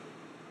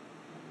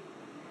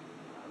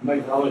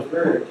 Make the Holy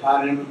Spirit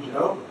tied in with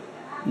Jehovah.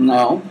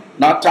 No,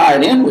 not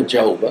tied in with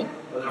Jehovah.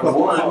 But they're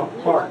one.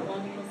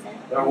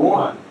 They're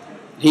one.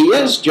 He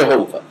is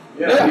Jehovah.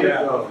 Yeah, he is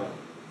Jehovah.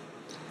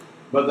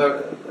 But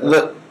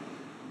the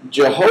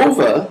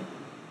Jehovah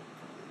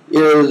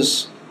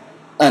is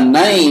a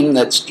name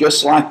that's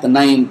just like the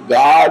name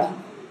God.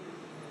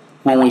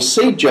 When we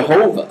see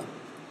Jehovah,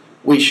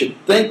 we should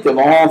think of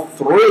all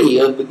three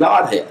of the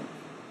Godhead: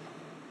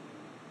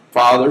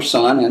 Father,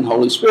 Son, and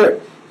Holy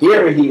Spirit.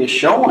 Here he is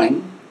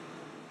showing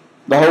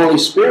the Holy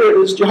Spirit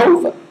is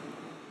Jehovah.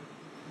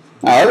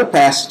 Now, other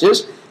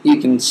passages you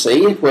can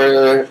see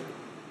where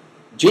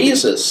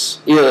Jesus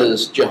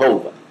is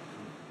Jehovah,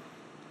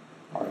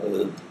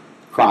 or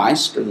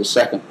Christ, or the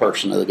second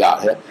person of the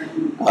Godhead.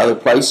 Other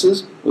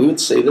places we would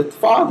see that the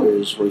Father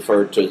is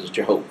referred to as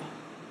Jehovah.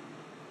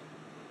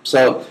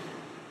 So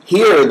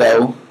here,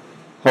 though,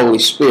 Holy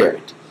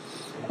Spirit.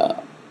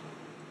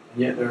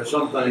 Yet there are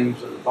some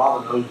things that the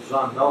Father knows the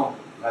Son don't.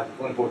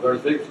 Matthew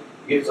 24:36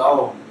 gets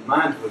all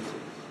mind twisted.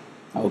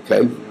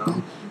 Okay.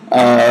 You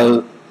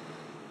know?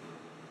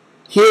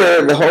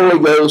 Here, the Holy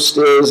Ghost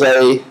is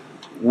a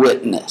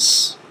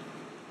witness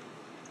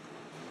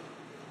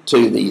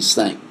to these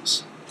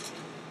things.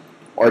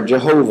 Or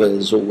Jehovah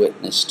is a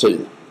witness to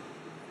them.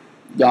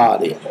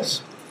 God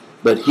is.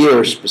 But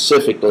here,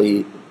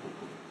 specifically,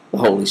 the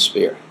Holy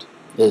Spirit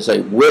is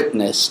a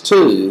witness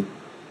to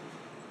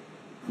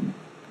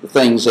the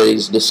things that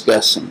he's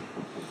discussing.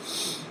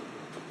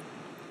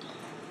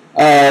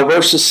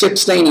 Verses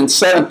 16 and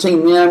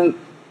 17 then,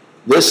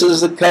 this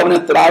is the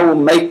covenant that I will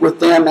make with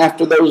them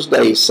after those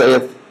days,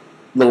 saith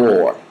the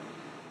Lord.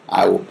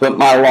 I will put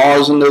my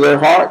laws into their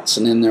hearts,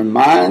 and in their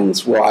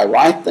minds will I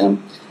write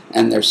them,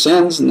 and their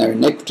sins and their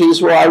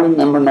iniquities will I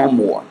remember no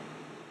more.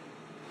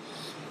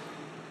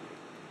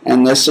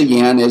 And this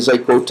again is a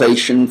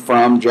quotation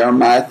from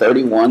Jeremiah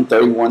 31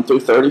 through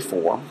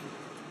 34.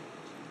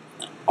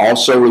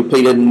 Also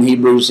repeated in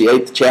Hebrews, the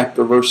 8th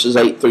chapter, verses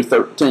 8 through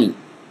 13.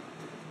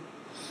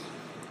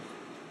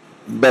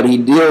 But he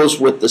deals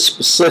with the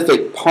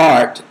specific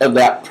part of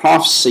that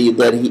prophecy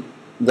that he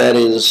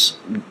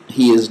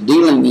is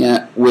dealing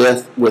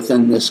with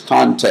within this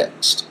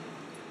context,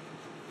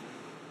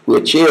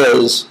 which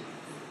is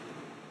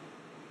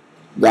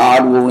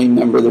God will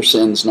remember their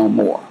sins no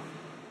more.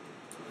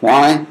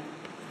 Why?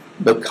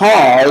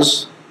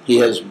 Because he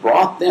has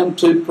brought them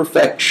to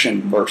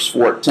perfection, verse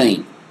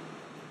 14.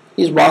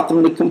 He's brought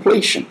them to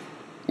completion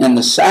in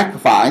the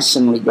sacrifice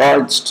in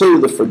regards to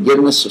the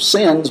forgiveness of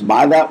sins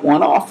by that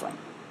one offering.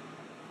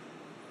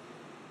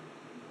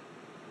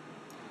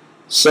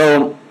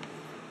 So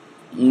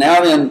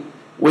now then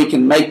we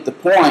can make the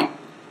point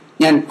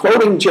in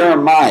quoting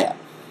Jeremiah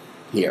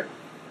here.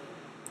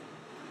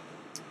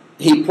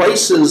 He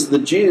places the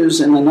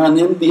Jews in an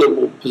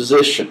unenviable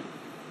position,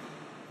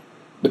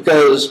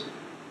 because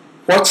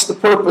what's the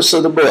purpose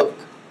of the book?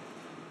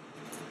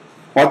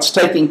 What's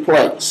taking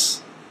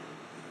place?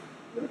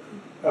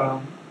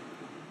 The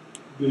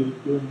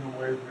doing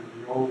away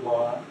with the old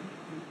law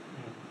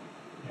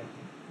and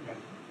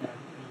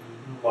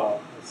the new law,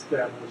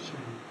 establishing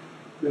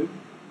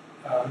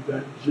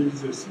that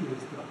Jesus is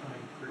the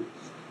high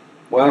priest.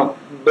 Well,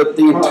 but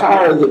the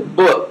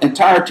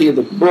entirety of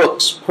the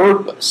book's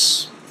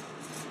purpose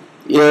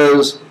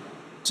is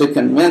to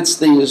convince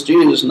these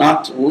Jews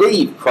not to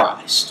leave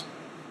Christ,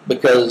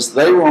 because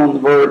they were on the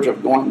verge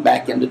of going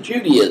back into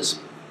Judaism.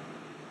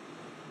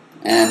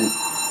 And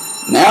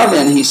now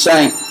then he's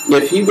saying,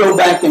 if you go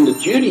back into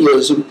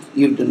Judaism,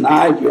 you've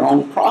denied your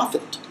own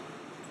prophet.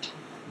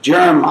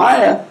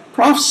 Jeremiah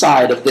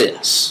prophesied of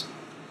this.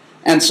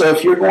 And so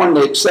if you're going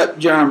to accept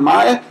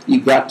Jeremiah,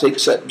 you've got to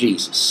accept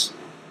Jesus.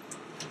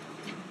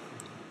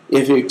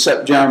 If you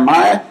accept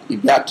Jeremiah,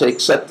 you've got to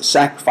accept the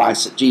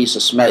sacrifice that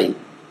Jesus made.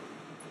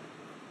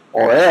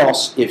 Or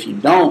else, if you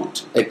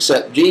don't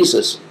accept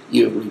Jesus,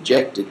 you've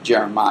rejected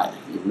Jeremiah.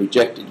 You've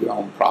rejected your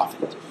own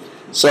prophet.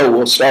 So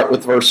we'll start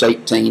with verse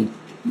 18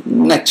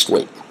 next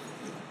week.